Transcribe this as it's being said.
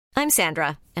I'm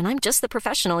Sandra, and I'm just the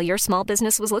professional your small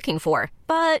business was looking for.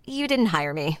 But you didn't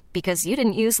hire me because you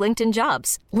didn't use LinkedIn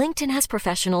Jobs. LinkedIn has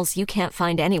professionals you can't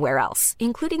find anywhere else,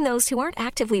 including those who aren't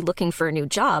actively looking for a new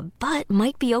job, but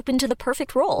might be open to the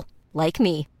perfect role, like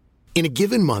me. In a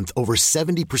given month, over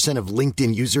 70% of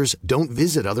LinkedIn users don't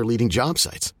visit other leading job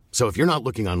sites. So if you're not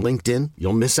looking on LinkedIn,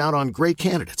 you'll miss out on great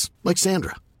candidates like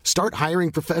Sandra. Start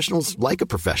hiring professionals like a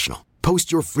professional.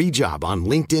 Post your free job on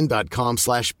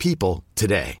linkedin.com/people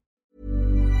today.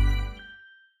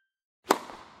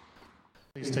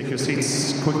 Please take your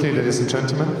seats quickly, ladies and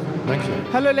gentlemen. Thank you.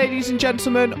 Hello, ladies and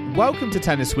gentlemen. Welcome to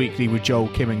Tennis Weekly with Joel,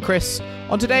 Kim and Chris.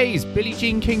 On today's Billie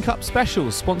Jean King Cup special,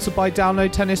 sponsored by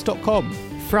DownloadTennis.com.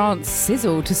 France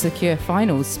sizzle to secure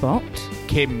finals spot.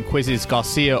 Kim quizzes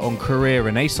Garcia on career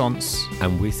renaissance.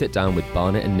 And we sit down with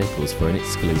Barnett and Nicholls for an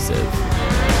exclusive.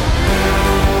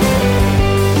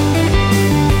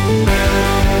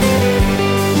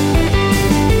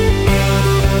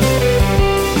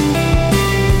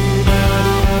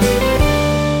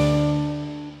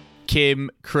 Kim,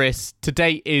 Chris,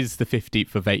 today is the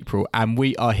 15th of April and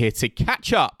we are here to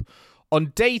catch up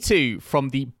on day 2 from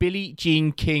the Billie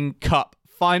Jean King Cup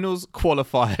finals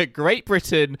qualifier. Great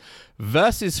Britain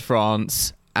versus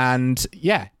France. And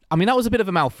yeah, I mean, that was a bit of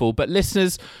a mouthful, but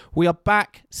listeners, we are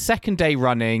back second day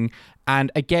running.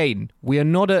 And again, we are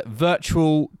not at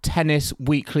Virtual Tennis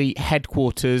Weekly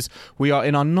headquarters. We are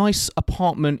in our nice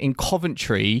apartment in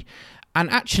Coventry. And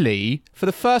actually, for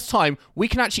the first time, we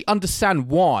can actually understand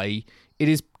why it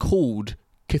is called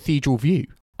Cathedral View.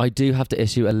 I do have to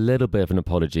issue a little bit of an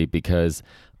apology because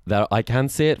I can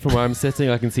see it from where I'm sitting.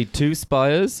 I can see 2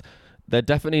 spires. They're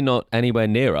definitely not anywhere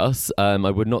near us. I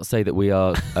would not say that we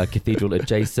are cathedral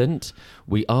adjacent.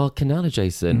 We are canal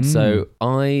adjacent. So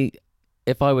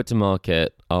if I were to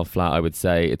market our flat, I would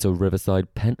say it's a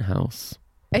riverside penthouse.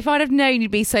 If I'd have known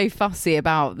you'd be so fussy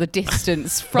about the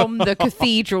distance from the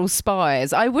cathedral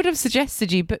spires, I would have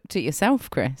suggested you booked it yourself,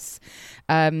 Chris.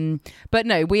 But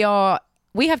no, we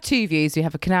have 2 views. We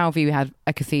have a canal view, we have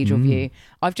a cathedral view.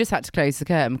 I've just had to close the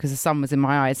curtain because the sun was in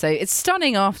my eyes. So it's a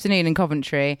stunning afternoon in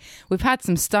Coventry. We've had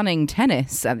some stunning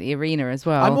tennis at the arena as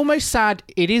well. I'm almost sad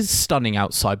it is stunning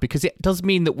outside because it does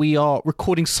mean that we are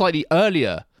recording slightly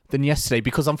earlier than yesterday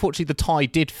because unfortunately the tie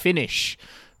did finish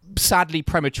sadly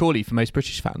prematurely for most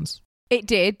British fans. It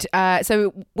did.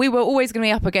 So we were always going to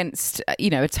be up against,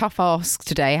 a tough ask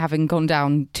today, having gone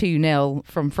down 2-0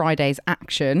 from Friday's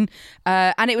action.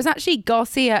 And it was actually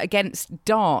Garcia against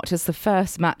Dart as the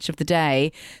first match of the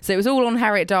day. So it was all on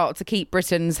Harriet Dart to keep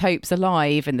Britain's hopes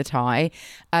alive in the tie.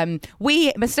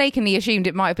 We mistakenly assumed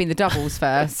it might have been the doubles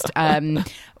first. And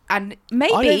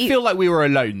maybe... I don't feel like we were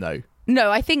alone, though.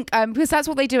 No, I think because that's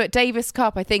what they do at Davis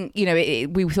Cup. I think,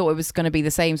 we thought it was going to be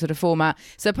the same sort of format.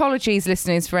 So apologies,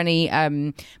 listeners, for any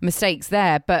mistakes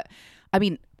there. But, I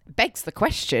mean, begs the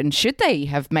question, should they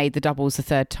have made the doubles the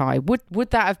third tie? Would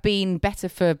that have been better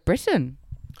for Britain?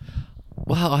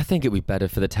 Well, I think it would be better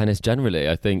for the tennis generally.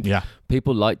 I think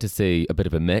people like to see a bit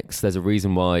of a mix. There's a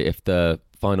reason why if the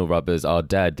final rubbers are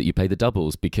dead that you play the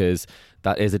doubles, because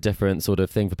that is a different sort of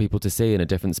thing for people to see and a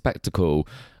different spectacle.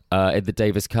 At the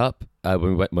Davis Cup,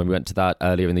 when we went to that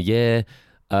earlier in the year,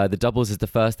 the doubles is the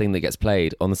first thing that gets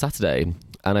played on the Saturday.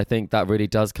 And I think that really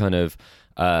does kind of,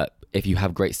 if you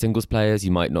have great singles players,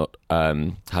 you might not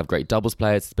have great doubles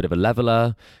players. It's a bit of a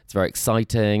leveler. It's very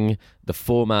exciting. The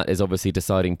format is obviously a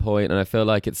deciding point. And I feel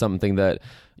like it's something that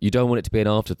you don't want it to be an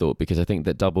afterthought, because I think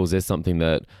that doubles is something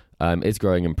that is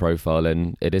growing in profile.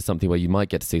 And it is something where you might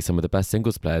get to see some of the best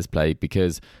singles players play,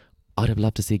 because I'd have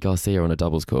loved to see Garcia on a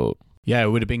doubles court. Yeah, it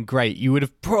would have been great. You would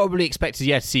have probably expected,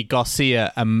 to see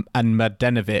Garcia and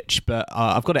Mladenovic, but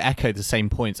I've got to echo the same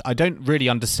points. I don't really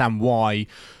understand why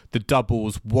the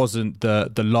doubles wasn't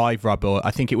the live rubber. I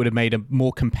think it would have made a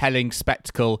more compelling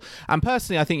spectacle. And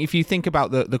personally, I think if you think about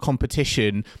the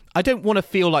competition, I don't want to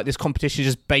feel like this competition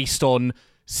is just based on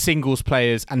singles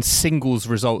players and singles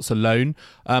results alone.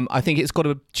 I think it's got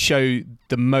to show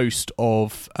the most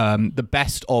of the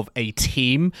best of a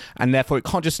team, and therefore it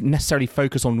can't just necessarily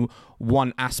focus on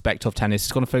one aspect of tennis.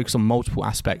 It's going to focus on multiple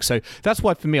aspects. So that's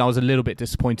why for me I was a little bit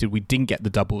disappointed we didn't get the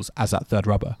doubles as that third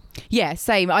rubber. Yeah,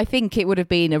 same. I think it would have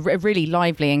been a really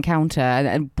lively encounter,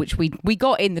 and which we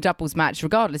got in the doubles match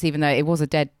regardless, even though it was a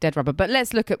dead rubber. But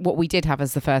let's look at what we did have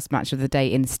as the first match of the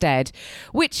day instead,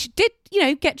 which did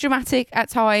get dramatic at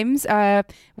times.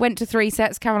 Went to 3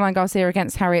 sets. Caroline Garcia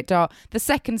against Harriet Dart. The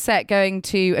second set going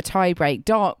to a tie break.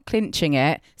 Dart clinching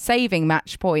it, saving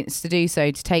match points to do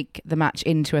so, to take the match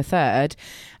into a third.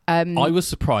 I was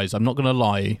surprised, I'm not going to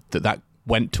lie, that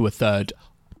went to a third,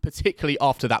 particularly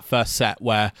after that first set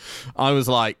where I was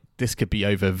like, this could be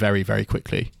over very, very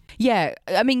quickly. Yeah,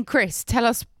 I mean, Chris, tell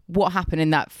us what happened in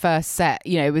that first set.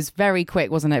 You know, it was very quick,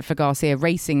 wasn't it, for Garcia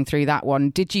racing through that one.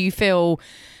 Did you feel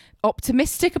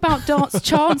optimistic about Dart's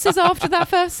chances after that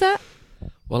first set?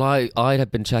 Well, I had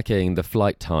been checking the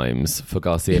flight times for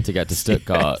Garcia to get to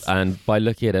Stuttgart, yes. And by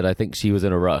looking at it, I think she was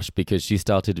in a rush because she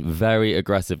started very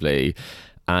aggressively.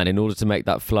 And in order to make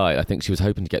that flight, I think she was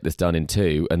hoping to get this done in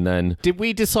 2. And then... Did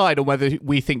we decide on whether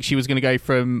we think she was going to go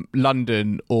from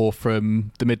London or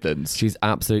from the Midlands? She's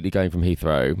absolutely going from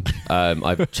Heathrow.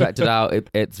 I've checked it out.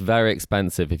 It's very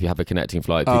expensive if you have a connecting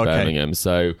flight to Birmingham.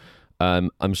 So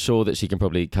I'm sure that she can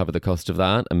probably cover the cost of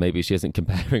that. And maybe she isn't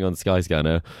comparing on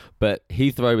Skyscanner. But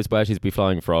Heathrow is where she's be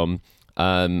flying from.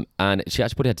 And she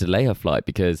actually probably had to delay her flight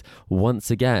because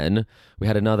once again we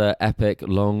had another epic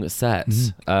long set,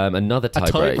 another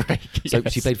tie break. So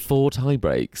yes. She played 4 tie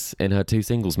breaks in her 2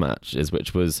 singles matches,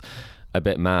 which was a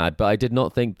bit mad. But I did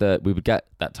not think that we would get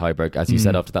that tie break, as you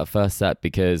said, after that first set,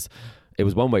 because it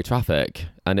was one-way traffic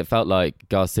and it felt like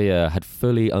Garcia had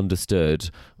fully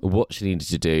understood what she needed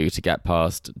to do to get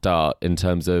past Dart in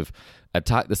terms of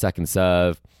attack the second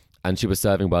serve, and she was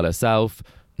serving well herself,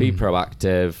 be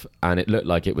proactive, and it looked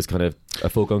like it was kind of a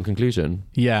foregone conclusion.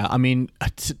 Yeah, I mean,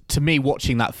 to me,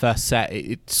 watching that first set,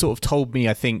 it sort of told me,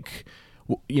 I think,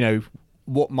 you know,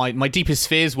 what my deepest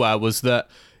fears was that,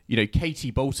 you know,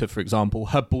 Katie Bolter, for example,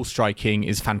 her ball striking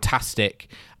is fantastic,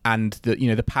 and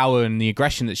the power and the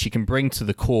aggression that she can bring to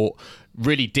the court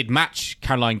really did match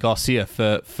Caroline Garcia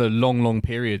for long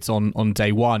periods on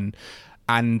day one.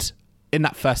 And in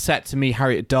that first set, to me,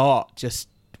 Harriet Dart just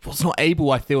was not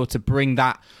able, I feel, to bring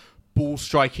that ball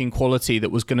striking quality that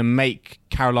was going to make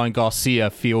Caroline Garcia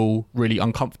feel really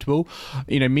uncomfortable.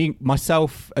 You know,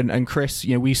 myself and Chris,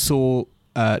 you know, we saw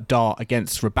Dart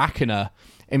against Rybakina.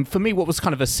 And for me, what was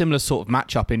kind of a similar sort of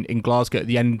matchup in Glasgow at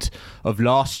the end of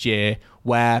last year,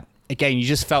 where, again, you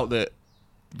just felt that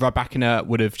Rybakina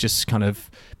would have just kind of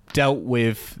dealt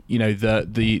with, you know,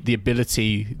 the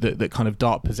ability that kind of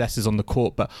Dart possesses on the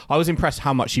court. But I was impressed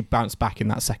how much she bounced back in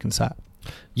that second set.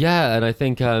 Yeah, and I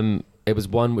think it was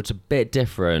one which a bit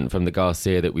different from the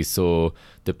Garcia that we saw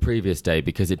the previous day,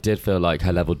 because it did feel like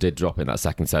her level did drop in that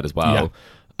second set as well.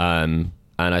 Yeah.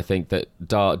 And I think that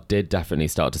Dart did definitely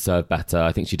start to serve better.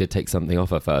 I think she did take something off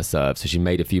her first serve, so she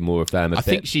made a few more of them. I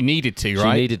think she needed to,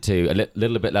 right? She needed to. A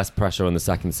little bit less pressure on the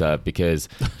second serve, because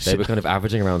they were kind of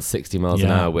averaging around 60 miles an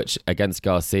hour, which against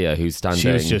Garcia, who's standing... She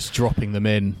was just dropping them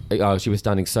in. Oh, she was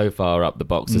standing so far up the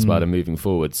box as well and moving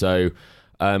forward. So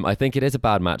I think it is a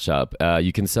bad matchup.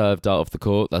 You can serve Dart off the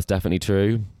court, that's definitely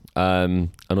true.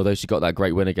 And although she got that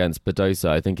great win against Badosa,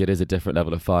 I think it is a different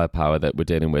level of firepower that we're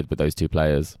dealing with those two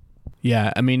players.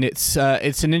 Yeah, I mean, it's an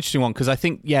interesting one, because I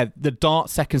think, the Dart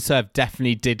second serve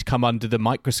definitely did come under the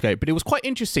microscope, but it was quite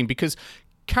interesting because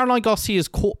Caroline Garcia's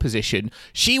court position,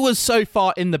 she was so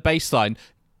far in the baseline,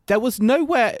 there was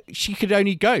nowhere she could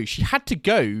only go. She had to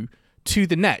go to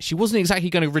the net. She wasn't exactly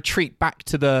going to retreat back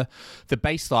to the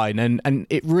baseline, and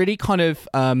it really kind of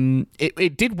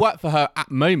it did work for her at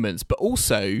moments, but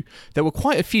also there were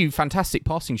quite a few fantastic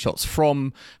passing shots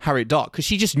from Harriet Dart, because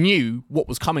she just knew what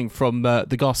was coming from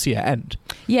the Garcia end.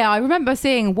 Yeah, I remember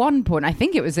seeing one point, I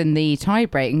think it was in the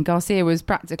tiebreak, and Garcia was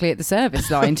practically at the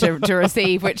service line to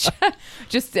receive, which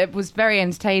just it was very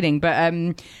entertaining. But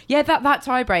that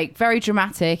tiebreak, very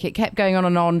dramatic. It kept going on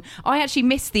and on. I actually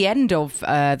missed the end of the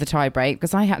tiebreak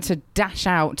because I had to dash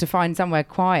out to find somewhere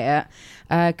quiet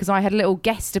because I had a little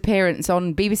guest appearance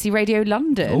on BBC Radio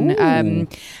London.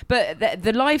 But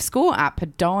the live score app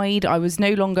had died. I was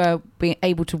no longer being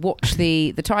able to watch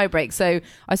the tiebreak, so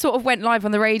I sort of went live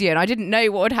on the radio and I didn't know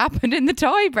what had happened in the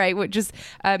tiebreak, which is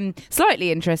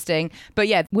slightly interesting. But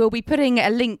yeah, we'll be putting a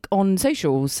link on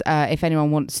socials if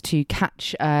anyone wants to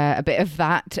catch a bit of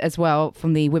that as well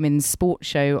from the women's sports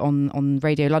show on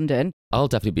Radio London. I'll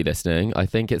definitely be listening. I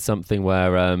think it's something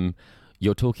where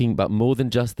you're talking about more than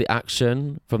just the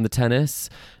action from the tennis.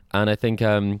 And I think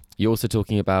you're also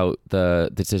talking about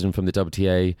the decision from the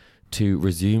WTA to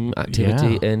resume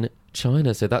activity in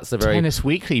China. So that's a very... Tennis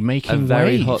Weekly making a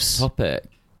very waves. Hot topic.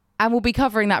 And we'll be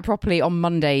covering that properly on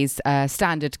Monday's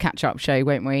standard catch-up show,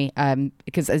 won't we?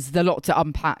 Because there's a lot to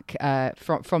unpack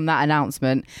from that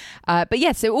announcement. But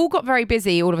yeah, so it all got very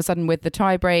busy all of a sudden with the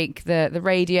tie-break, the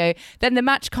radio. Then the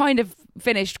match kind of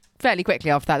finished fairly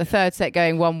quickly after that. The third set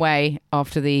going one way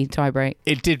after the tie-break.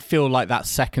 It did feel like that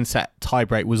second set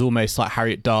tie-break was almost like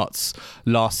Harriet Dart's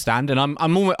last stand. And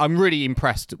I'm really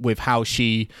impressed with how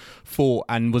she fought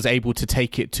and was able to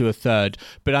take it to a third.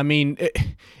 But I mean...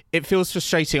 It feels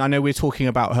frustrating. I know we're talking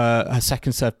about her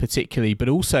second serve particularly, but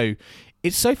also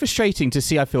it's so frustrating to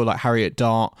see, I feel like, Harriet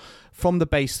Dart from the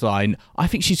baseline, I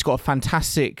think she's got a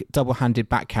fantastic double-handed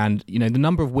backhand. You know, the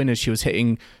number of winners she was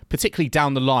hitting, particularly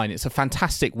down the line, it's a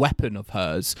fantastic weapon of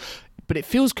hers. But it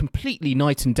feels completely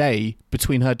night and day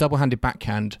between her double-handed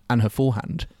backhand and her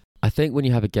forehand. I think when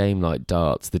you have a game like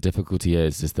darts, the difficulty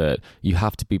is that you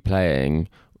have to be playing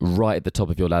right at the top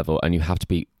of your level, and you have to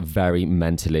be very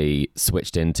mentally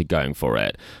switched into going for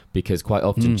it, because quite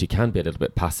often she can be a little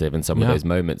bit passive in some of those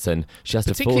moments, and she has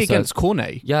particularly to against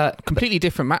Cornet. Yeah, completely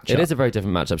different matchup. It is a very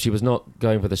different matchup. She was not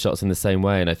going for the shots in the same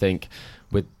way, and I think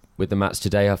with the match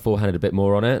today, her forehand had a bit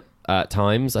more on it at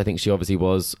times. I think she obviously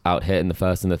was out hit in the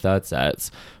first and the third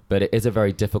sets, but it is a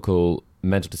very difficult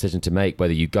mental decision to make,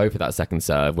 whether you go for that second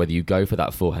serve, whether you go for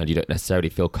that forehand you don't necessarily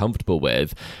feel comfortable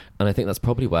with. And I think that's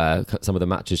probably where some of the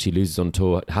matches she loses on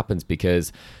tour happens,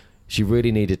 because she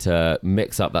really needed to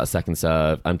mix up that second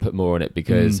serve and put more on it,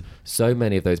 because so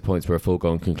many of those points were a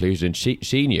foregone conclusion.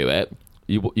 She knew it.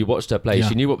 You watched her play.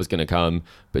 She knew what was going to come,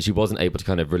 but she wasn't able to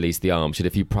kind of release the arm. She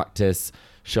had a few practice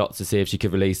shots to see if she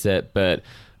could release it, but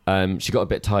she got a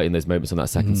bit tight in those moments on that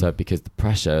second serve, because the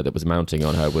pressure that was mounting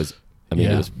on her was,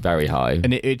 it was very high.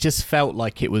 And it just felt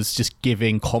like it was just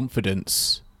giving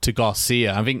confidence to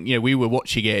Garcia. I think, we were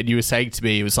watching it and you were saying to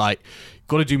me, it was like,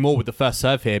 got to do more with the first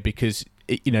serve here, because,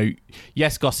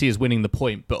 yes, Garcia's winning the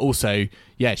point, but also,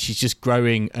 she's just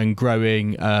growing and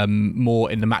growing more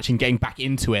in the match and getting back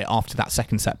into it after that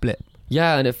second set blip.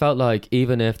 Yeah, and it felt like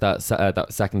even if that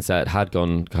second set had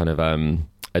gone kind of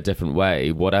a different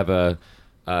way, whatever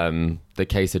the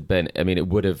case had been, it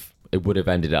would have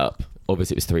ended up.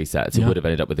 Obviously, it was 3 sets. It would have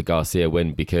ended up with the Garcia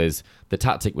win, because the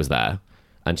tactic was there,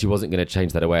 and she wasn't going to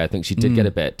change that away. I think she did get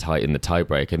a bit tight in the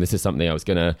tiebreak, and this is something I was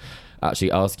going to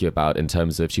actually ask you about, in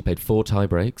terms of she played 4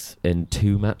 tiebreaks in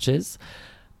 2 matches,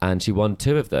 and she won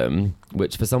 2 of them,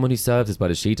 which for someone who serves as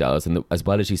well as she does, and as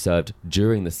well as she served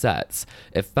during the sets,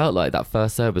 it felt like that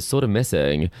first serve was sort of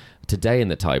missing today in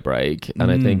the tiebreak,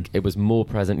 and I think it was more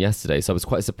present yesterday. So I was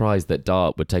quite surprised that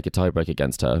Dart would take a tiebreak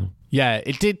against her. Yeah,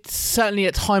 it did certainly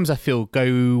at times, I feel, go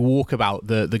walkabout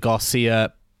the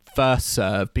Garcia first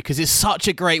serve, because it's such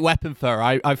a great weapon for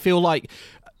her. I feel like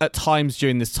at times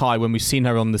during this tie, when we've seen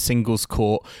her on the singles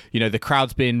court, the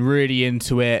crowd's been really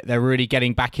into it. They're really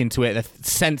getting back into it. They're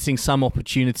sensing some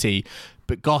opportunity.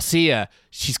 But Garcia,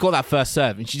 she's got that first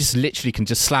serve, and she just literally can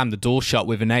just slam the door shut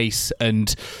with an ace,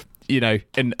 and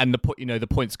the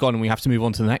point's gone, and we have to move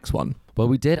on to the next one. Well,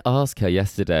 we did ask her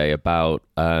yesterday about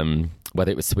whether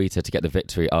it was sweeter to get the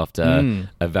victory after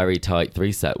a very tight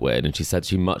 3-set win, and she said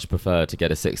she much preferred to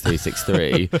get a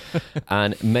 6-3, 6-3.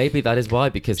 And maybe that is why,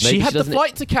 because maybe she had the doesn't...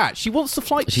 flight to catch. She wants the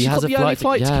flight. She has got a the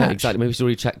flight to catch. Exactly. Maybe she's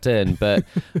already checked in, but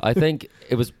I think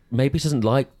it was, maybe she doesn't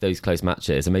like those close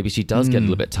matches, and maybe she does get a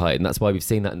little bit tight, and that's why we've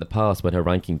seen that in the past when her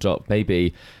ranking dropped.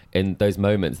 Maybe in those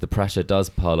moments the pressure does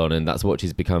pile on, and that's what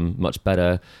she's become much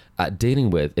better at dealing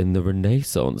with in the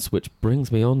Renaissance, which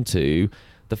brings me on to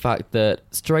the fact that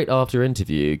straight after your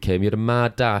interview, Kim, you had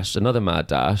another mad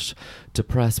dash to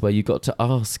press, where you got to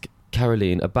ask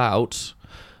Caroline about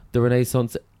the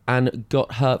Renaissance and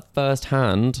got her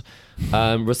first-hand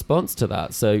response to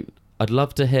that. So I'd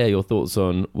love to hear your thoughts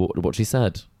on what she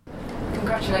said.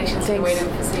 Congratulations on the win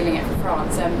and for sealing it for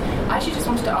France. I actually just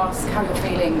wanted to ask how you're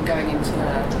feeling going into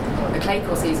the clay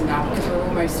court season now, because we're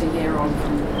almost a year on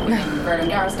from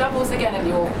Roland Garros doubles again, and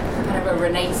you're kind of a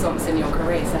renaissance in your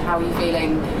career. So how are you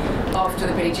feeling after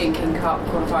the Billie Jean King Cup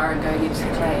qualifier and going into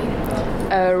the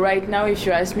clay? Right now, if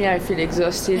you ask me, I feel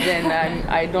exhausted, and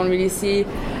I don't really see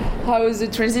how the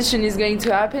transition is going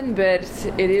to happen, but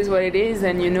it is what it is,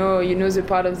 and you know the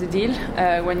part of the deal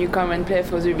when you come and play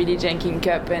for the Billie Jean King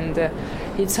Cup, and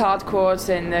it's hard courts,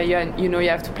 and you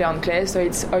have to play on clay, so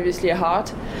it's obviously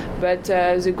hard, but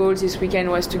the goal this weekend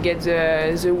was to get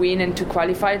the win and to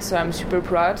qualify, so I'm super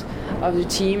proud of the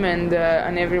team and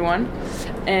everyone.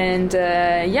 And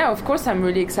of course I'm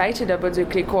really excited about the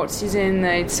clay court season.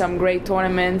 It's some great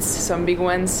tournaments, some big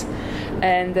ones,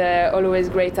 and always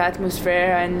great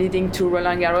atmosphere, and leading to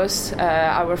Roland Garros,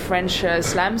 our French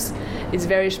slams. It's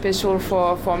very special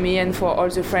for me and for all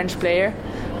the French players.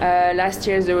 Last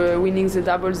year winning the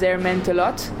doubles there meant a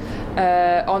lot,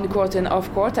 on court and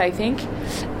off court, I think,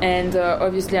 and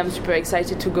obviously I'm super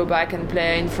excited to go back and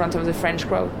play in front of the French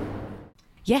crowd.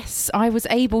 Yes, I was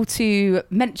able to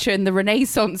mention the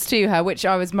Renaissance to her, which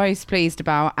I was most pleased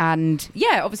about. And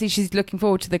obviously she's looking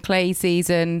forward to the clay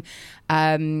season,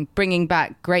 bringing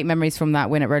back great memories from that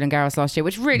win at Roland Garros last year,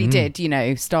 which really did,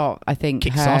 start, I think,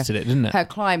 kick-started it, didn't it? Her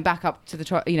climb back up to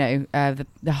the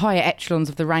the higher echelons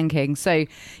of the ranking. So,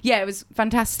 it was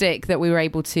fantastic that we were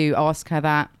able to ask her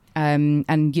that. And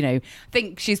I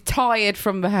think she's tired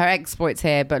from her exploits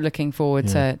here, but looking forward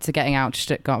to getting out to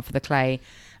Stuttgart for the clay.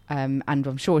 And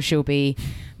I'm sure she'll be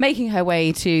making her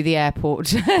way to the airport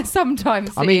sometime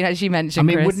soon, as you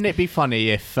mentioned, Chris. Wouldn't it be funny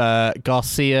if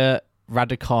Garcia,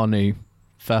 Raducanu,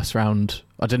 first round...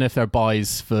 I don't know if there are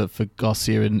buys for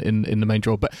Garcia in the main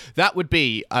draw, but that would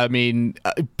be,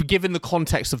 given the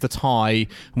context of the tie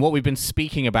and what we've been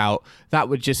speaking about, it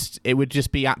would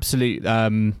just be absolute...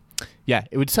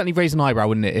 it would certainly raise an eyebrow,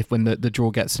 wouldn't it, when the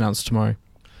draw gets announced tomorrow?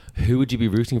 Who would you be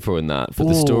rooting for in that, for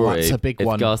the story? That's a big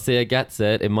one. If Garcia gets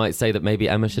it might say that maybe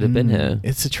Emma should have been here.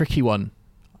 It's a tricky one.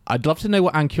 I'd love to know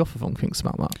what Anne Kjoffervong thinks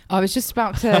about that. I was just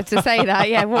about to say that.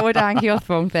 Yeah, what would Anne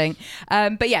Kjoffervong think?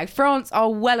 But yeah, France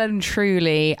are well and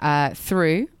truly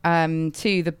through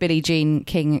to the Billie Jean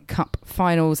King Cup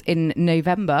finals in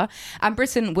November. And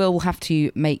Britain will have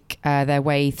to make their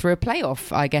way through a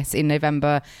playoff, I guess, in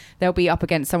November. They'll be up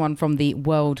against someone from the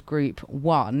World Group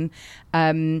 1.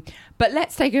 But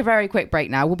let's take a very quick break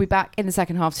now. We'll be back in the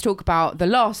second half to talk about the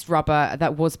last rubber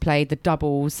that was played, the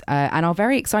doubles, and our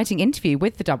very exciting interview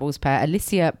with the doubles pair,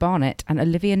 Alicia Barnett and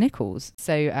Olivia Nicholls.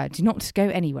 So do not go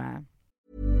anywhere.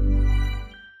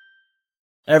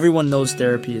 Everyone knows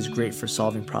therapy is great for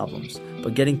solving problems,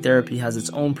 but getting therapy has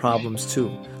its own problems too,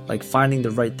 like finding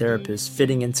the right therapist,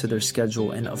 fitting into their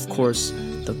schedule, and of course,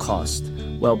 the cost.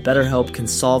 Well, BetterHelp can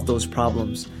solve those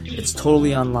problems. It's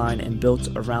totally online and built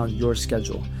around your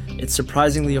schedule. It's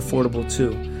surprisingly affordable too.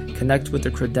 Connect with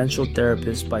a credentialed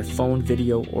therapist by phone,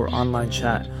 video, or online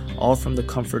chat, all from the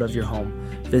comfort of your home.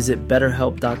 Visit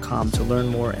BetterHelp.com to learn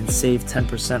more and save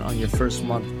 10% on your first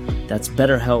month. That's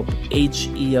BetterHelp,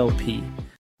 H-E-L-P.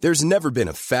 There's never been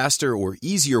a faster or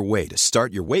easier way to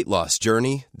start your weight loss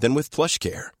journey than with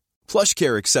PlushCare.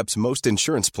 PlushCare accepts most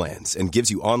insurance plans and gives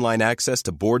you online access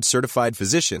to board-certified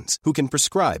physicians who can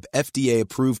prescribe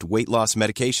FDA-approved weight loss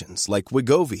medications like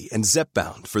Wegovy and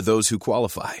Zepbound for those who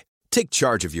qualify. Take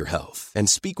charge of your health and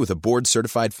speak with a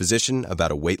board-certified physician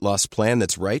about a weight loss plan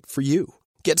that's right for you.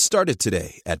 Get started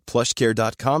today at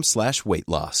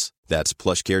plushcare.com/weightloss. That's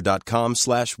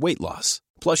plushcare.com/weightloss.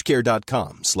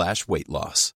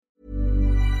 plushcare.com/weightloss.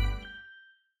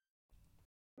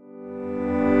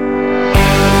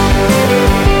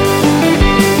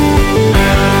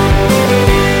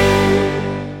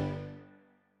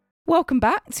 Welcome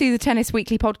back to the Tennis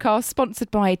Weekly podcast,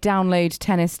 sponsored by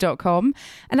downloadtennis.com.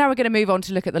 And now we're going to move on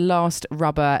to look at the last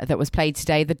rubber that was played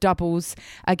today, the doubles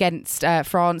against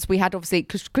France. We had obviously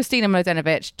Kristina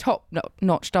Mladenovic,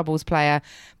 top-notch doubles player,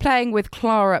 playing with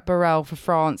Clara Burrell for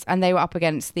France, and they were up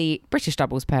against the British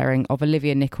doubles pairing of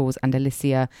Olivia Nicholls and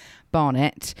Alicia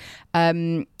Barnett.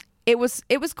 It was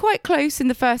quite close in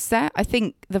the first set. I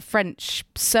think the French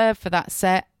serve for that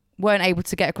set weren't able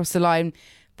to get across the line.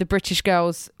 The British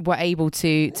girls were able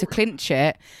to clinch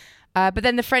it. But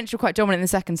then the French were quite dominant in the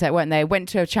second set, weren't they? Went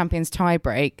to a champions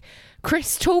tiebreak.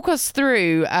 Chris, talk us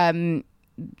through the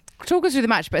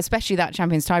match, but especially that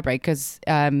champions tiebreak, because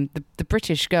the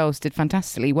British girls did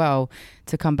fantastically well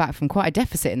to come back from quite a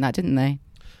deficit in that, didn't they?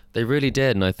 They really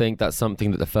did. And I think that's something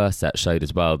that the first set showed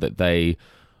as well, that they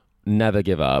never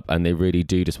give up and they really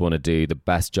do just want to do the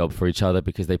best job for each other,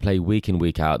 because they play week in,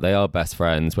 week out. They are best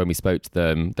friends. When we spoke to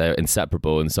them, they're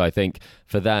inseparable. And so I think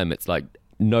for them, it's like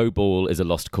no ball is a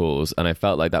lost cause. And I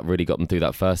felt like that really got them through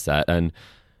that first set. And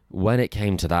when it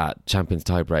came to that champions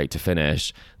tiebreak to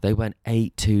finish, they went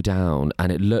 8-2 down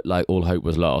and it looked like all hope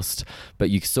was lost. But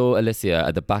you saw Alicia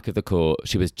at the back of the court.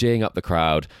 She was geeing up the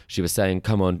crowd. She was saying,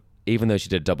 come on. Even though she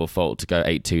did a double fault to go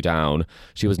 8-2 down,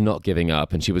 she was not giving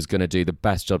up, and she was going to do the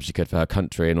best job she could for her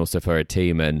country and also for her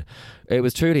team. And it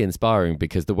was truly inspiring,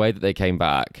 because the way that they came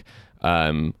back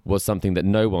was something that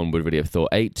no one would really have thought.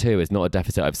 8-2 is not a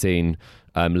deficit I've seen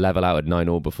level out at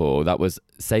 9-all before. That was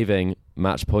saving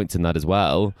match points in that as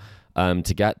well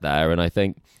to get there. And I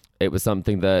think it was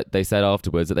something that they said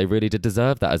afterwards that they really did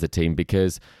deserve that as a team,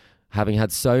 because having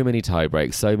had so many tie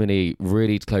breaks, so many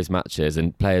really close matches,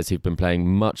 and players who've been playing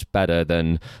much better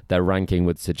than their ranking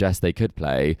would suggest they could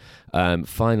play,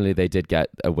 finally they did get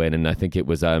a win, and I think it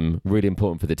was really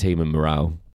important for the team and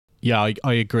morale. Yeah,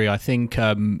 I agree. I think,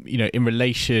 in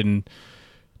relation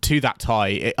to that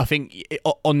tie, I think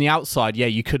on the outside, yeah,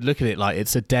 you could look at it like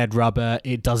it's a dead rubber,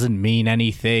 it doesn't mean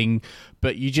anything,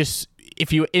 but you just...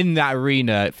 if you're in that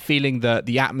arena, feeling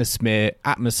the atmosphere,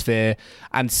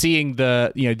 and seeing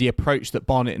the approach that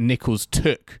Barnett and Nicholls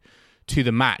took to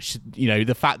the match,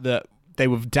 the fact that they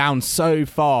were down so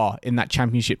far in that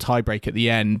championship tiebreak at the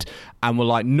end and were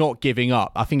like not giving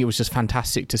up. I think it was just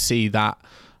fantastic to see that,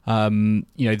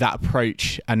 that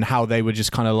approach, and how they were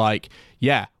just kind of like,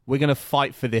 yeah, we're going to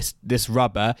fight for this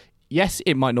rubber. Yes,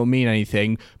 it might not mean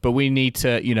anything, but we need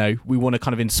to, we want to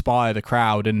kind of inspire the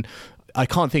crowd. And I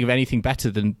can't think of anything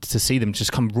better than to see them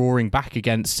just come roaring back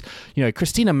against,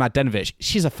 Kristina Mladenovic.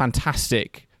 She's a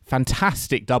fantastic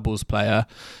doubles player.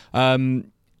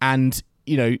 And,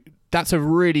 that's a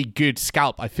really good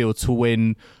scalp, I feel, to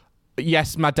win.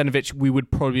 Yes, Mladenovic, we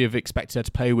would probably have expected her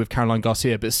to play with Caroline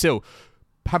Garcia, but still,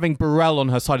 having Burrell on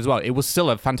her side as well, it was still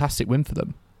a fantastic win for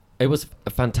them. It was a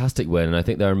fantastic win, and I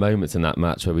think there are moments in that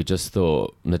match where we just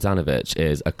thought Mladenovic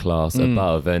is a class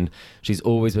above, and she's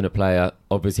always been a player.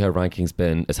 Obviously, her ranking's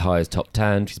been as high as top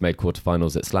 10. She's made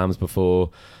quarterfinals at Slams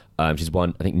before. She's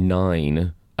won, I think,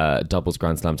 9 doubles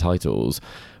Grand Slam titles.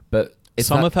 But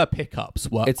some of her pickups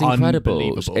were incredible.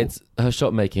 Unbelievable. Her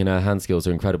shot making and her hand skills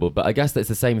are incredible. But I guess that's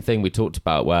the same thing we talked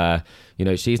about, where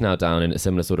she's now down in a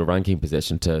similar sort of ranking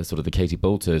position to sort of the Katie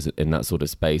Boulters in that sort of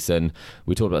space. And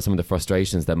we talked about some of the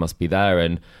frustrations there must be there.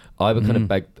 And I would kind of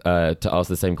beg to ask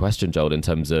the same question, Joel, in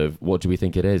terms of what do we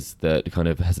think it is that kind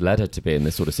of has led her to be in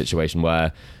this sort of situation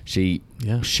where she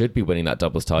should be winning that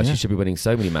doubles tie. She should be winning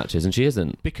so many matches, and she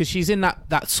isn't. Because she's in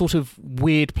that sort of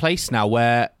weird place now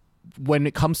where, when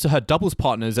it comes to her doubles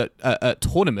partners at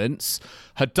tournaments,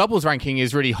 her doubles ranking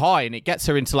is really high, and it gets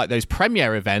her into like those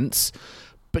premier events,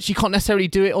 but she can't necessarily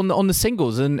do it on the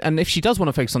singles. And if she does want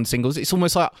to focus on singles, it's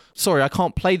almost like, sorry, I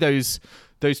can't play those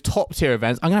top tier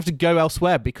events. I'm gonna have to go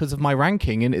elsewhere because of my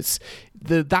ranking. And it's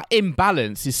that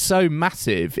imbalance is so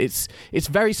massive. It's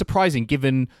very surprising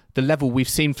given the level we've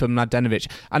seen from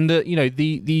Mladenovic and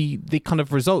the kind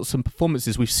of results and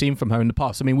performances we've seen from her in the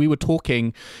past. I mean, we were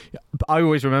talking, I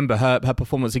always remember her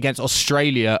performance against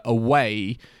Australia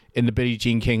away in the Billie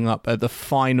Jean King up at the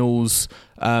finals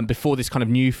before this kind of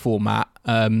new format,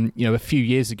 a few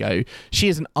years ago. She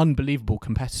is an unbelievable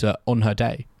competitor on her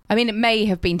day. I mean, it may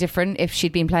have been different if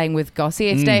she'd been playing with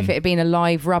Garcia today, if it had been a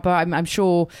live rubber. I'm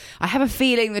sure, I have a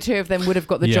feeling the two of them would have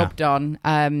got the job done.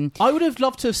 I would have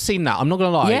loved to have seen that. I'm not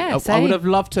going to lie. Yeah, I would have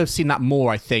loved to have seen that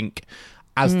more, I think,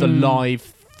 as the live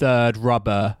third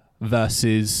rubber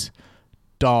versus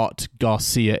Dart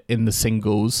Garcia in the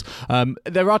singles.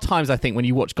 There are times, I think, when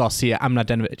you watch Garcia and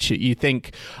Mladenovic, you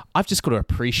think, I've just got to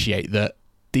appreciate that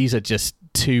these are just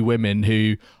two women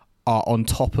who are on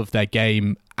top of their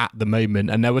game at the moment.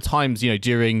 And there were times,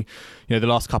 during the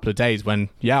last couple of days when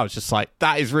I was just like,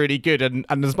 that is really good, and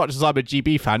as much as I'm a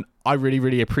GB fan, I really,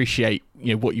 really appreciate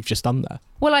what you've just done there.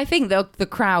 Well, I think the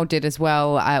crowd did as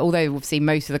well, although obviously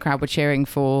most of the crowd were cheering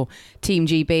for Team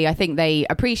GB. I think they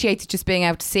appreciated just being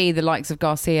able to see the likes of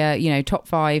Garcia, top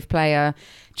 5 player,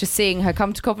 just seeing her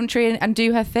come to Coventry and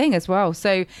do her thing as well.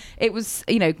 So it was,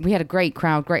 we had a great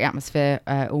crowd, great atmosphere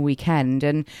all weekend,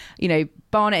 and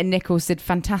Barnett and Nicholls did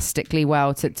fantastically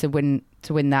well to win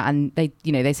that, and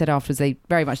they said afterwards they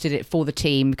very much did it for the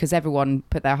team because everyone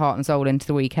put their heart and soul into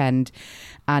the weekend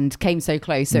and came so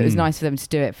close, so it was nice for them to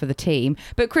do it for the team.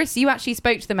 But Chris, you actually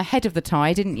spoke to them ahead of the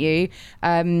tie, didn't you?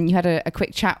 You had a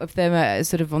quick chat with them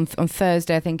sort of on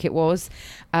Thursday, I think it was.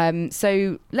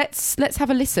 So let's have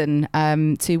a listen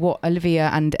to what Olivia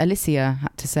and Alicia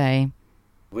had to say.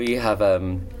 We have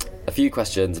a few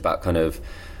questions about kind of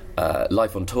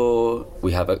life on tour.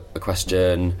 We have a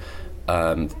question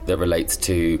that relates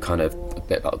to kind of a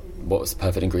bit about what's the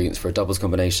perfect ingredients for a doubles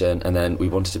combination, and then we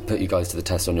wanted to put you guys to the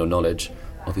test on your knowledge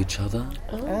of each other.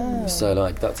 So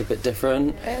that's a bit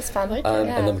different. It's fun. And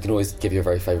then we can always give you a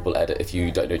very favourable edit if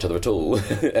you don't know each other at all,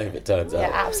 if it turns out. Yeah,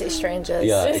 absolute strangers.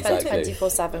 Yeah, Spend exactly.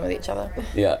 24/7 with each other.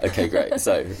 Yeah, okay, great.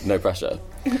 So no pressure.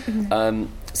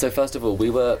 So first of all, we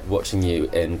were watching you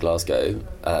in Glasgow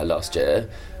last year,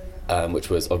 which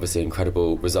was obviously an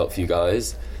incredible result for you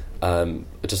guys.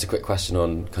 Just a quick question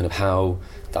on kind of how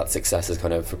that success has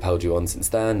kind of propelled you on since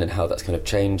then, and how that's kind of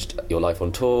changed your life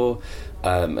on tour,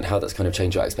 and how that's kind of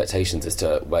changed your expectations as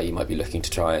to where you might be looking to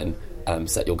try and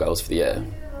set your goals for the year.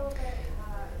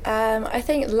 I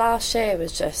think last year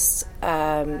was just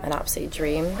an absolute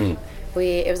dream.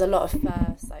 It was a lot of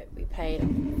firsts. Like we played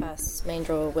first main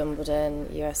draw Wimbledon,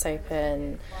 US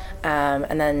Open,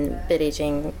 and then Billie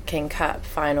Jean King Cup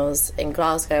finals in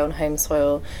Glasgow on home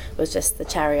soil was just the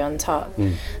cherry on top.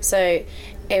 So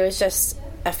it was just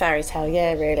a fairy tale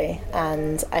year, really.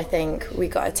 And I think we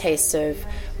got a taste of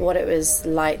what it was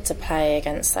like to play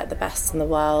against like the best in the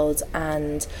world,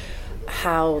 and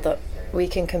how that we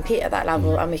can compete at that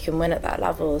level and we can win at that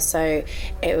level. So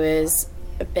it was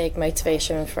a big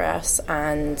motivation for us,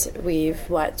 and we've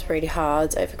worked really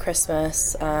hard over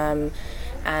Christmas, and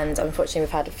unfortunately we've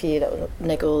had a few little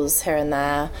niggles here and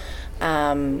there,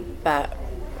 but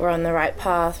we're on the right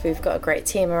path. We've got a great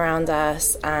team around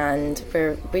us, and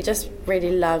we just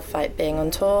really love like being on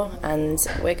tour, and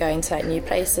we're going to like new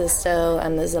places still,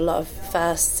 and there's a lot of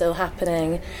firsts still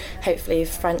happening. Hopefully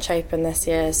French Open this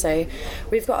year. So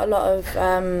we've got a lot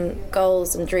of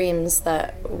goals and dreams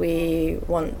that we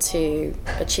want to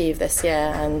achieve this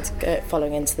year and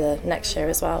following into the next year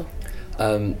as well.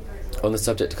 On the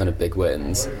subject of kind of big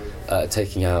wins,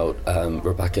 taking out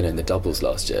Rebecca in the doubles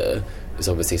last year is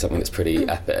obviously something that's pretty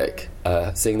epic.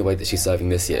 Seeing the way that she's serving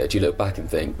this year, do you look back and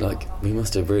think, like, we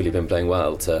must have really been playing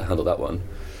well to handle that one?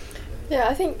 Yeah,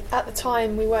 I think at the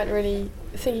time we weren't really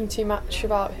thinking too much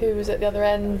about who was at the other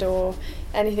end or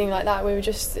anything like that. We were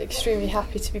just extremely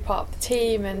happy to be part of the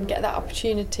team and get that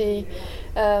opportunity.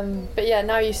 But yeah,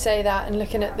 now you say that, and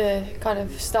looking at the kind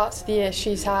of starts of the year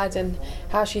she's had and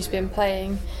how she's been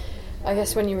playing, I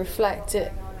guess when you reflect,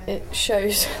 it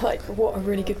shows like what a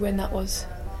really good win that was.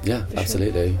 Yeah,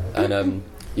 absolutely. Sure. And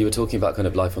you were talking about kind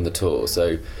of life on the tour,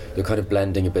 so you're kind of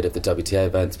blending a bit of the WTA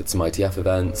events with some ITF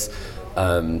events.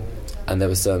 And there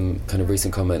was some kind of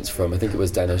recent comments from, I think it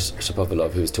was Denis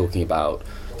Shapovalov, who was talking about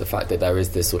the fact that there is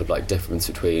this sort of like difference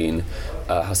between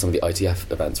how some of the ITF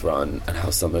events run and how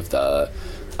some of the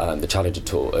Challenger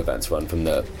Tour events run, from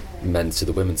the men's to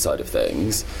the women's side of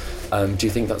things. Do you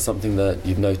think that's something that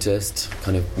you've noticed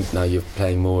kind of now you're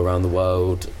playing more around the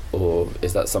world, or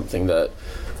is that something that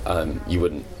you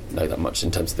wouldn't know that much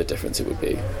in terms of the difference it would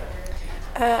be?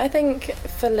 I think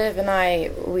for Liv and I,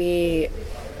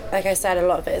 like I said, a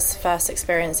lot of it is first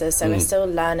experiences, so we're still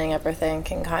learning everything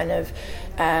and kind of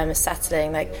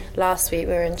settling. Like last week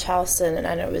we were in Charleston,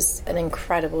 and it was an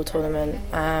incredible tournament,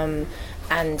 and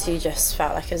you just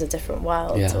felt like it was a different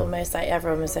world. Yeah. Almost like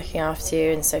everyone was looking after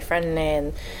you and so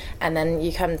friendly, and then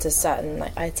you come to certain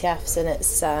like ITFs, and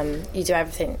it's you do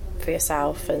everything for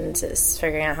yourself, and it's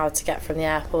figuring out how to get from the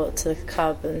airport to the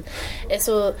club, and it's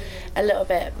all a little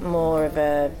bit more of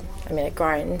a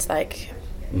grind. Like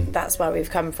that's where we've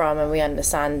come from, and we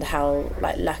understand how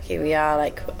like lucky we are,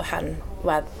 like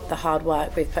where the hard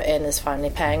work we've put in is finally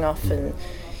paying off, and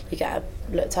you get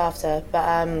looked after.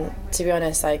 But to be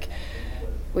honest, like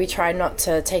we try not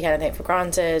to take anything for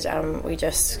granted, and we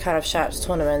just kind of show up to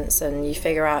tournaments, and you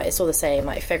figure out it's all the same.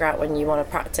 Like figure out when you want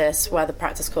to practice, where the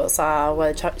practice courts are,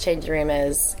 where the changing room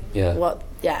is.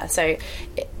 So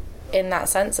in that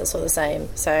sense, it's all the same.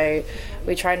 So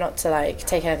we try not to like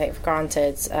take anything for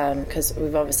granted, because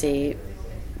we've obviously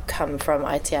come from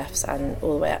ITFs and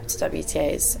all the way up to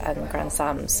WTAs and Grand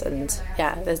Slams, and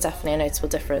yeah, there's definitely a noticeable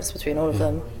difference between all of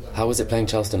them. How was it playing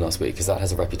Charleston last week? Because that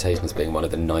has a reputation as being one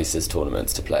of the nicest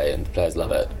tournaments to play, and players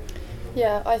love it.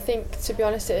 Yeah, I think, to be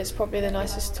honest, it is probably the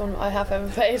nicest tournament I have ever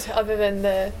played, other than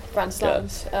the Grand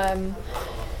Slams.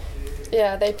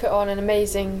 Yeah. They put on an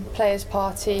amazing players'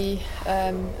 party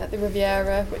at the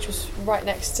Riviera, which was right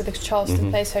next to the Charleston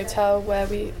Place Hotel,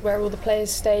 where all the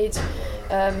players stayed.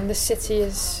 The city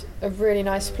is a really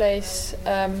nice place,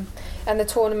 and the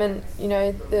tournament, you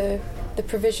know, the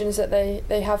provisions that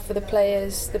they have for the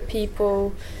players, the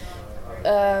people.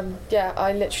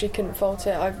 I literally couldn't fault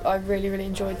it. I really, really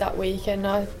enjoyed that week, and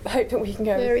I hope that we can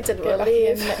go. Yeah, we didn't want to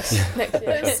leave next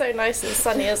year. It was so nice and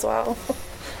sunny as well.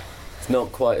 It's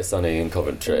not quite as sunny in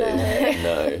Coventry.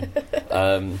 No.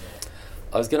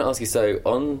 I was going to ask you, so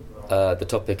on the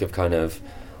topic of kind of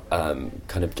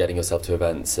getting yourself to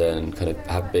events and kind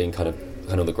of being kind of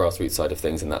on the grassroots side of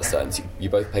things in that sense, you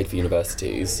both paid for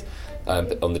universities,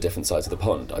 but on the different sides of the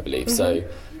pond, I believe. So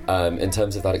in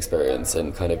terms of that experience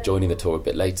and kind of joining the tour a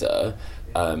bit later,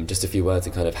 just a few words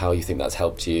on kind of how you think that's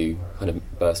helped you kind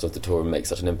of burst off the tour and make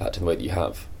such an impact in the way that you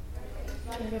have.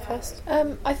 Can you go first?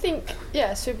 I think,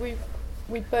 so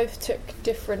we both took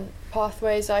different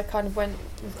pathways. I kind of went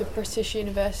with the British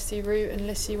university route, and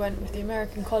Lissy went with the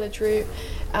American college route,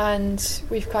 and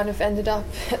we've kind of ended up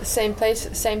at the same place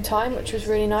at the same time, which was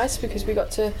really nice because we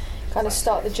got to kind of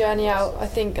start the journey out. I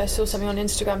think I saw something on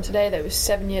Instagram today that it was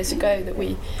 7 years ago that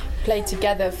we played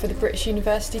together for the British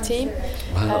university team.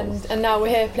 Wow. And now we're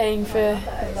here playing for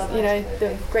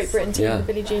the Great Britain team, the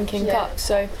Billie Jean King Cup.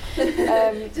 So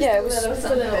it was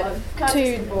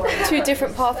two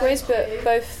different pathways, but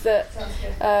both that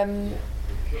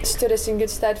stood us in good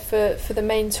stead for the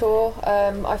main tour.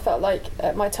 I felt like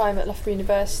at my time at Loughborough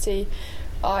University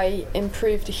I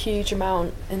improved a huge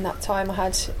amount in that time. I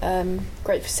had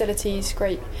great facilities,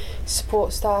 great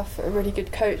support staff, a really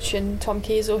good coach in Tom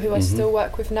Kiesel, who I still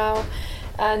work with now,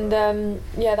 and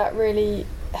that really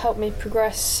helped me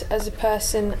progress as a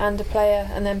person and a player.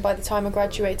 And then by the time I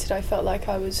graduated, I felt like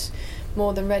I was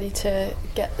more than ready to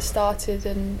get started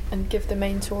and give the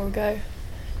main tour a go.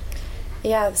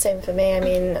 Yeah, the same for me. I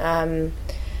mean,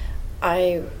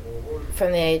 from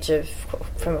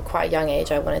quite a young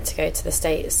age, I wanted to go to the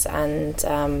States, and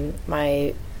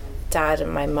my dad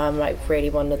and my mum really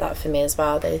wanted that for me as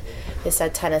well. They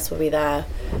said tennis will be there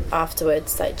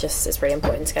afterwards, it's really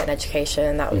important to get an education,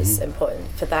 and that was important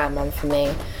for them and for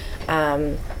me.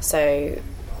 So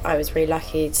I was really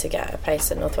lucky to get a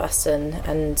place at Northwestern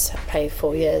and play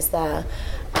 4 years there.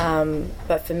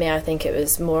 But for me, I think it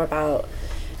was more about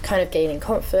kind of gaining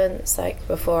confidence.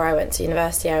 Before I went to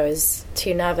university, I was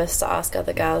too nervous to ask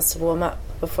other girls to warm up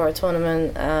before a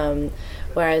tournament,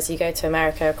 whereas you go to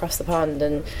America across the pond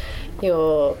and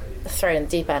you're thrown in the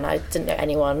deep end. I didn't know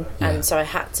anyone, and so I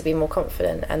had to be more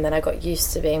confident, and then I got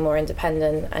used to being more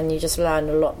independent, and you just learn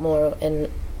a lot more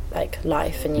in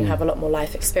life, and you have a lot more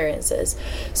life experiences.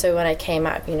 So when I came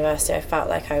out of university, I felt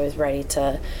like I was ready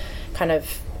to kind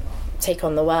of take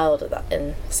on the world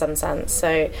in some sense.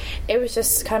 So it was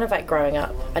just kind of like growing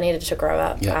up. I needed to grow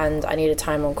up, and I needed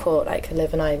time on court.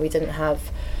 Liv and I, we didn't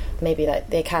have maybe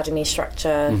the academy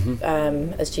structure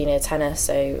as junior tennis,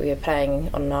 so we were playing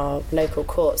on our local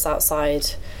courts outside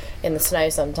in the snow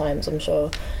sometimes, I'm sure.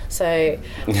 So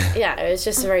it was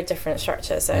just a very different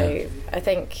structure. So I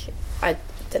think I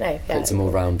don't know. It's a more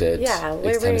rounded we're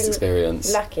tennis really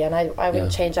experience. Lucky, and I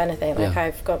wouldn't change anything.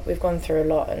 We've gone through a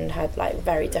lot and had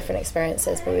very different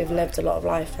experiences, but we've lived a lot of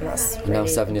life, and that's really now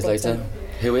 7 years important. later,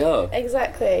 here we are.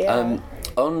 Exactly. Yeah.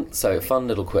 So fun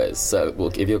little quiz. So we'll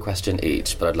give you a question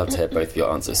each, but I'd love to hear both of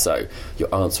your answers. So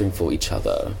you're answering for each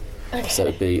other. Okay. So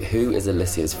it'd be, who is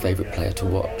Alicia's favourite player to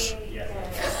watch?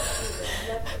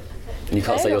 And you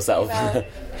can't say yourself.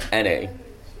 Any.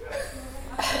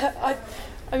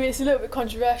 I mean, it's a little bit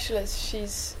controversial as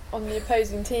she's on the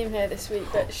opposing team here this week,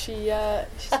 but she's a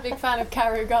big fan of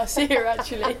Caro Garcia,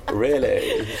 actually.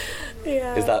 Really?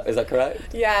 Yeah. Is that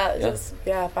correct? Yeah.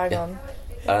 Bang on.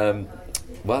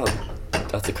 Well,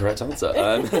 that's a correct answer.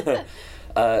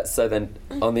 So then,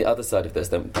 on the other side of this,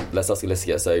 then let's ask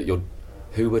Alicia. So,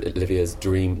 who would Olivia's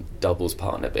dream doubles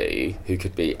partner be? Who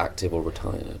could be active or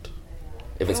retired?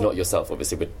 If it's not yourself,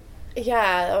 obviously.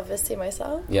 Yeah, obviously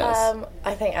myself. Yes.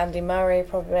 I think Andy Murray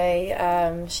probably.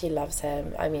 She loves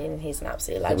him. I mean, he's an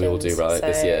absolute legend. We all do, right,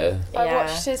 this year. I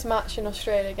watched his match in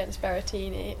Australia against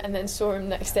Berrettini and then saw him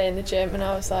next day in the gym, and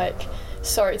I was like,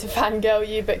 sorry to fangirl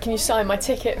you, but can you sign my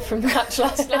ticket from the match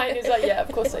last night? He was like, yeah, of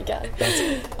course I can.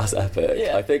 That's epic.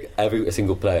 Yeah. I think every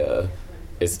single player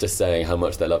is just saying how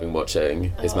much they're loving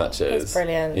watching his matches. It's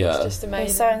brilliant. Yeah. It's just amazing.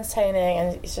 He's so entertaining,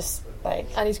 and he's just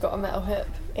and he's got a metal hip.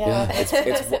 Yeah.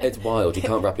 It's wild. You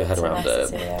can't wrap your head around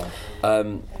it. Yeah.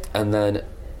 And then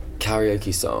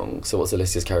karaoke song. So what's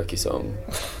Alicia's karaoke song?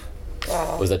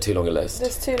 Wow. Was there too long a list?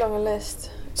 There's too long a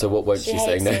list. So what won't she sing?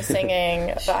 She hates me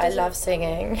singing, but I love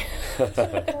singing.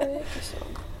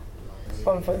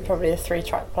 One from probably a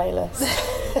 3-track playlist.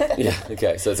 Yeah.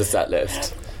 Okay. So it's a set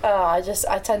list.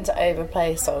 I tend to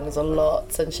overplay songs a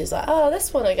lot, and she's like, "Oh,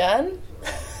 this one again."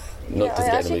 Not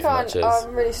just getting them for matches.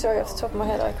 I'm really sorry, off the top of my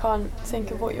head, I can't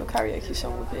think of what your karaoke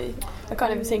song would be. I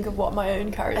can't even think of what my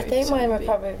own karaoke song would be. I think mine would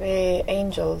probably be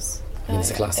Angels. I mean,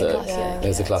 it's a classic.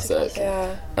 It's a classic.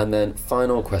 Yeah. And then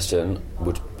final question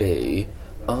would be,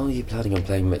 are you planning on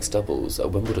playing mixed doubles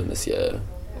at Wimbledon this year?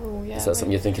 Oh, yeah. Is that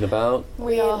something you're thinking about?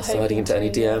 We are sliding into any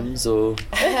DMs or?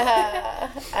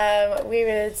 We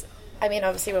would. I mean,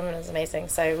 obviously Wimbledon's amazing,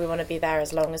 so we want to be there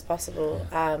as long as possible.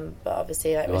 But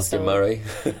obviously, we're still Murray.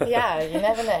 Yeah, you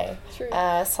never know. True.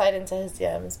 Slide into his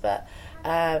DMs, but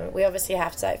we obviously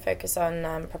have to focus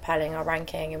on propelling our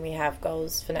ranking, and we have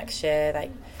goals for next year,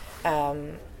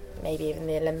 maybe even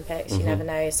the Olympics. You never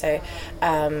know. So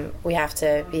we have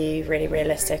to be really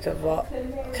realistic of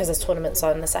because there's tournaments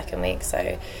on the second week.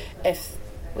 So if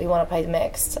we want to play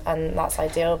mixed, and that's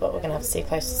ideal, but we're going to have to see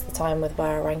close to the time with where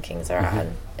our rankings are at.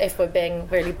 And if we're being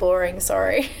really boring,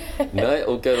 sorry. No,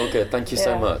 all good. Thank you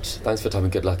so much. Thanks for your time,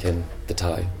 and good luck in the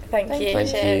tie. Thank you.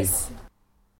 Cheers.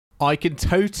 I can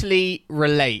totally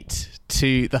relate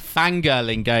to the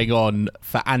fangirling going on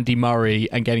for Andy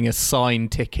Murray and getting a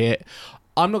signed ticket.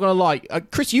 I'm not going to lie.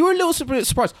 Chris, you were a little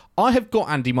surprised. I have got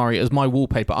Andy Murray as my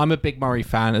wallpaper. I'm a big Murray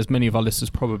fan, as many of our listeners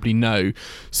probably know.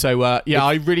 So,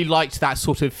 I really liked that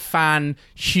sort of fan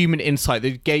human insight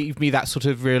that gave me that sort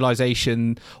of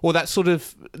realisation, or that sort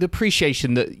of the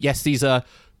appreciation that, yes, these are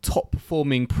top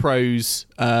performing pros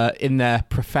in their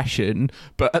profession,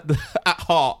 but at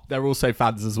heart, they're also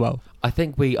fans as well. I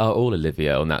think we are all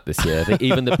Olivia on that this year. I think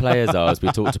even the players are, as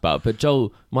we talked about. But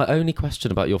Joel, my only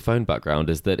question about your phone background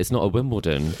is that it's not a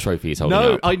Wimbledon trophy he's holding up.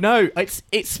 No, I know. It's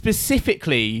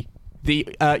specifically the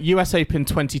US Open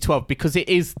 2012, because it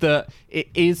is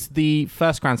the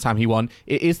first Grand Slam he won.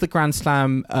 It is the Grand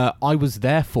Slam I was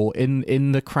there for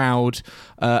in the crowd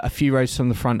a few rows from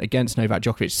the front against Novak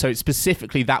Djokovic. So it's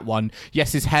specifically that one.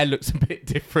 Yes, his hair looks a bit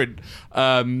different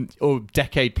or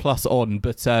decade plus on,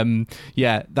 but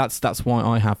that's why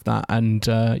I have that. And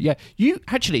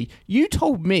you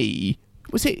told me,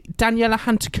 was it Daniela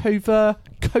Hantuchova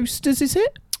coasters, is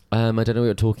it? I don't know what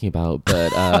you're talking about,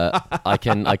 but I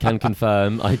can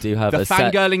confirm I do have a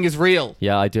set. The fangirling is real.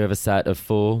 Yeah, I do have a set of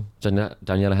 4 Daniela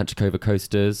Hantuchova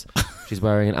coasters. She's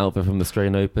wearing an outfit from the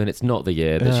Australian Open. It's not the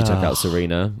year that she took out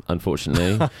Serena,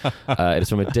 unfortunately. It is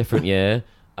from a different year.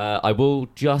 I will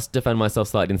just defend myself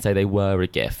slightly and say they were a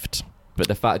gift. But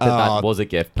the fact that was a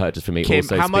gift purchased for me Kim,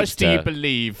 also how much do you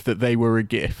believe that they were a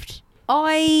gift?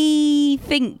 I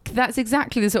think that's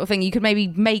exactly the sort of thing you could maybe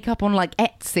make up on like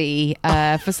Etsy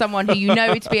for someone who you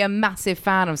know to be a massive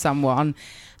fan of someone.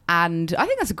 And I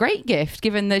think that's a great gift,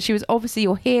 given that she was obviously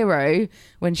your hero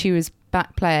when she was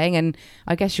back playing. And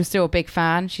I guess you're still a big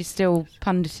fan. She's still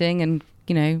punditing and,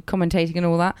 commentating and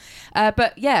all that.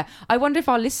 But yeah, I wonder if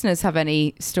our listeners have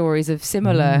any stories of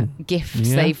similar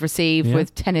gifts they've received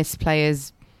with tennis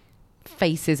players'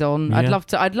 faces on. Yeah.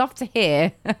 I'd love to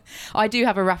hear. I do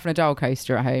have a Rafa Nadal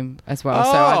coaster at home as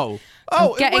well.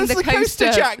 I'm getting the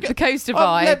coaster, Jack? The coaster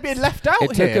vibe. I've been left out.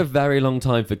 It took a very long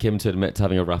time for Kim to admit to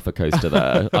having a Rafa coaster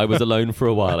there. I was alone for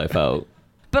a while, I felt.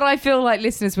 But I feel like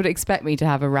listeners would expect me to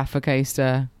have a Rafa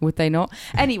coaster, would they not?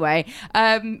 Anyway,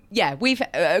 we've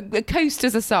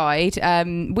coasters aside,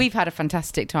 we've had a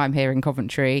fantastic time here in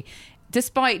Coventry.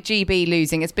 Despite GB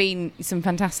losing, it's been some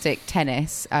fantastic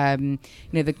tennis.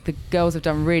 The girls have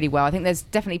done really well. I think there's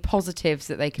definitely positives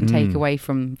that they can take away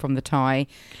from the tie.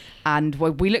 And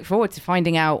we look forward to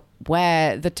finding out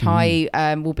where the tie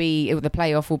will be, the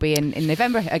playoff will be in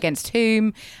November against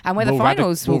whom, and where the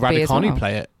finals will be as well. Will Raducanu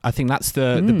play it? I think that's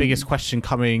the biggest question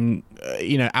coming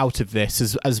out of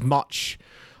this. As much,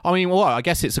 I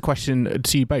guess it's a question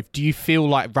to you both. Do you feel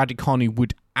like Raducanu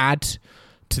would add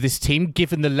to this team,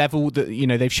 given the level that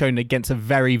they've shown against a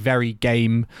very, very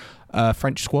game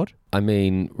French squad?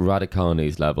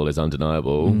 Raducanu's level is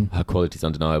undeniable. Her quality is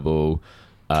undeniable.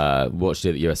 What she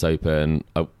did at the US Open,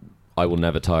 I will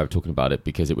never tire of talking about it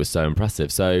because it was so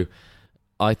impressive. So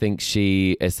I think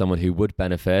she is someone who would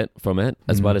benefit from it,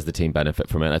 as well as the team benefit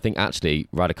from it. I think actually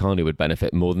Raducanu would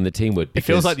benefit more than the team would. It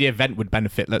feels like the event would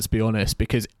benefit, let's be honest,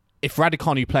 because if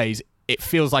Raducanu plays, it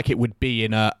feels like it would be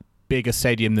in a bigger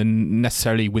stadium than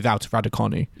necessarily without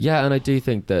Raducanu. Yeah, and I do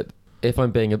think that if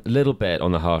I'm being a little bit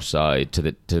on the harsh side to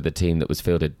the team that was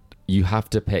fielded, you have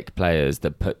to pick players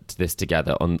that put this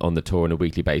together on the tour on a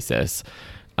weekly basis.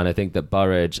 And I think that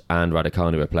Burrage and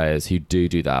Raducanu are players who do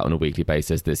that on a weekly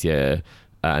basis this year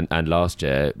and last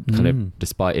year, kind of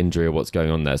despite injury or what's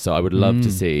going on there. So I would love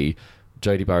to see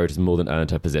Jodie Burrage has more than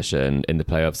earned her position in the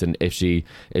playoffs, and it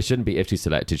shouldn't be if she's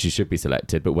selected, she should be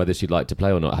selected, but whether she'd like to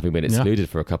play or not, having been excluded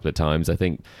for a couple of times, I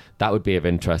think that would be of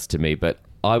interest to me. But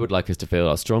I would like us to field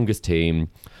our strongest team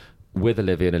with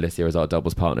Olivia and Alicia as our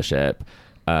doubles partnership,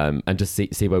 and just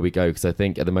see where we go, because I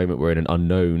think at the moment we're in an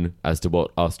unknown as to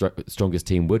what our strongest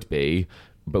team would be,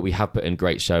 but we have put in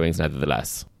great showings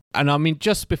nevertheless. And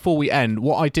just before we end,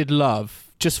 what I did love,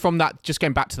 just going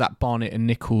back to that Barnett and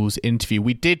Nicholls interview,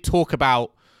 we did talk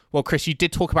about, Chris, you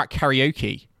did talk about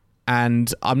karaoke.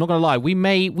 And I'm not going to lie, we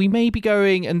may be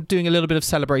going and doing a little bit of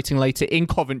celebrating later in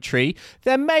Coventry.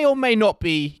 There may or may not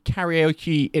be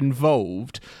karaoke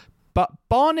involved. But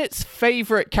Barnett's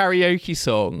favourite karaoke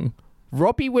song,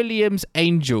 Robbie Williams'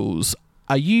 Angels.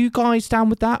 Are you guys down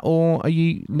with that, or are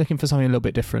you looking for something a little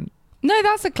bit different? No,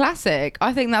 that's a classic.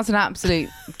 I think that's an absolute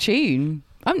tune.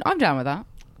 I'm down with that.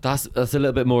 That's a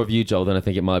little bit more of you, Joel, than I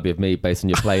think it might be of me, based on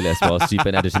your playlist whilst you've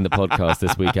been editing the podcast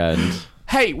this weekend.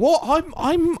 Hey, what?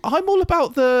 I'm all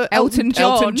about the Elton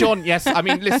John. Elton John, yes.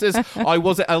 Listeners, I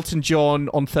was at Elton John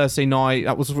on Thursday night.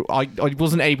 I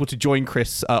wasn't able to join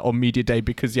Chris on Media Day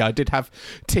because I did have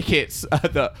tickets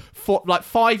that for like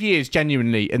 5 years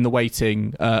genuinely in the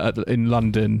waiting in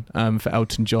London for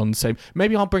Elton John. So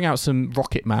maybe I'll bring out some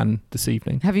Rocket Man this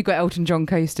evening. Have you got Elton John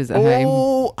coasters at home?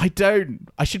 Oh, I don't.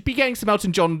 I should be getting some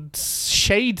Elton John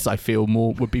shades. I feel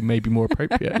would be maybe more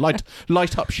appropriate.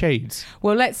 light up shades.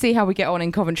 Well, let's see how we get on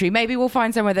in Coventry. Maybe we'll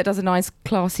find somewhere that does a nice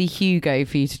classy Hugo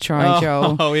for you to try,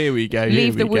 Joel. Oh, here we go.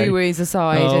 Leave the woo-woos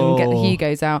aside and get the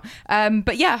Hugos out.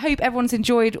 But yeah, I hope everyone's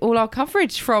enjoyed all our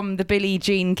coverage from the Billie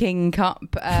Jean King Cup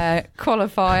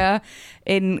qualifier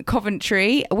in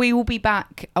Coventry. We will be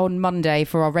back on Monday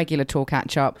for our regular tour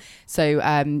catch-up. So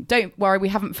don't worry, we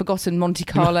haven't forgotten Monte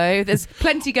Carlo. There's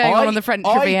plenty going on the French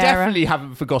Riviera. I definitely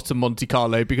haven't forgotten Monte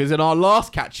Carlo, because in our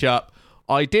last catch-up,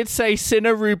 I did say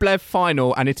Sinner Rublev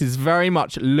final, and it is very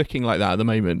much looking like that at the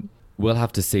moment. We'll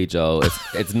have to see, Joel.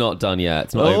 It's not done yet.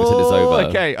 It's not over till it's over.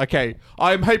 Okay.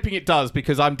 I'm hoping it does,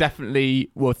 because I'm definitely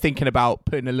thinking about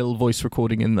putting a little voice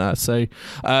recording in there. So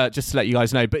just to let you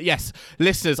guys know. But yes,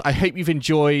 listeners, I hope you've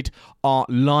enjoyed our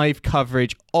live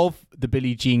coverage of the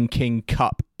Billie Jean King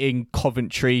Cup in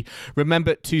Coventry.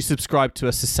 Remember to subscribe to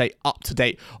us to stay up to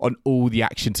date on all the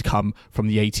action to come from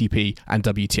the ATP and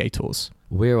WTA tours.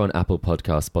 We're on Apple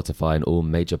Podcasts, Spotify, and all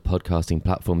major podcasting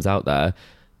platforms out there.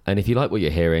 And if you like what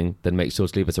you're hearing, then make sure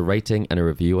to leave us a rating and a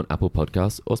review on Apple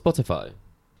Podcasts or Spotify.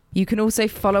 You can also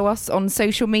follow us on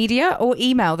social media or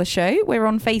email the show. We're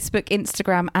on Facebook,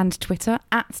 Instagram and Twitter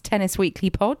at Tennis Weekly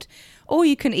Pod. Or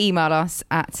you can email us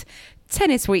at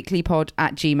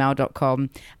tennisweeklypod@gmail.com.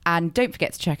 And don't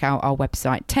forget to check out our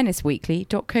website,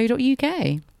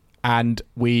 tennisweekly.co.uk. And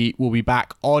we will be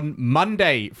back on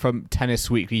Monday from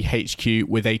Tennis Weekly HQ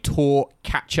with a tour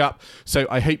catch-up. So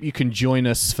I hope you can join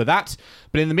us for that.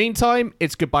 But in the meantime,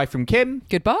 it's goodbye from Kim.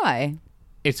 Goodbye.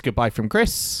 It's goodbye from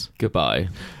Chris. Goodbye.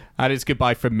 And it's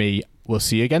goodbye from me. We'll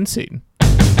see you again soon.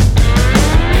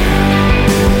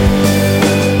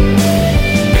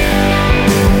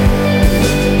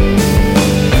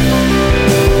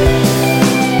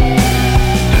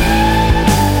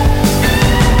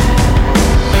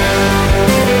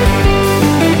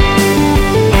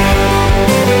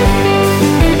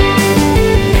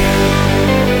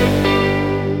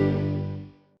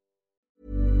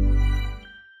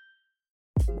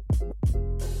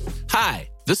 Hi,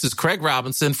 this is Craig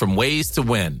Robinson from Ways to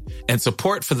Win, and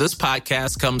support for this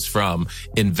podcast comes from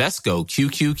Invesco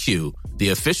QQQ, the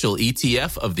official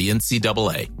ETF of the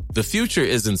NCAA. The future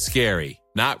isn't scary.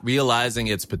 Not realizing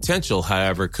its potential,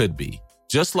 however, could be.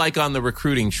 Just like on the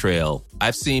recruiting trail,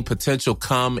 I've seen potential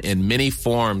come in many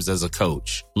forms as a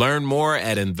coach. Learn more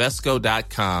at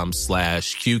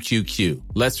Invesco.com/QQQ.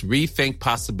 Let's rethink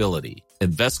possibility.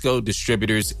 Invesco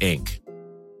Distributors, Inc.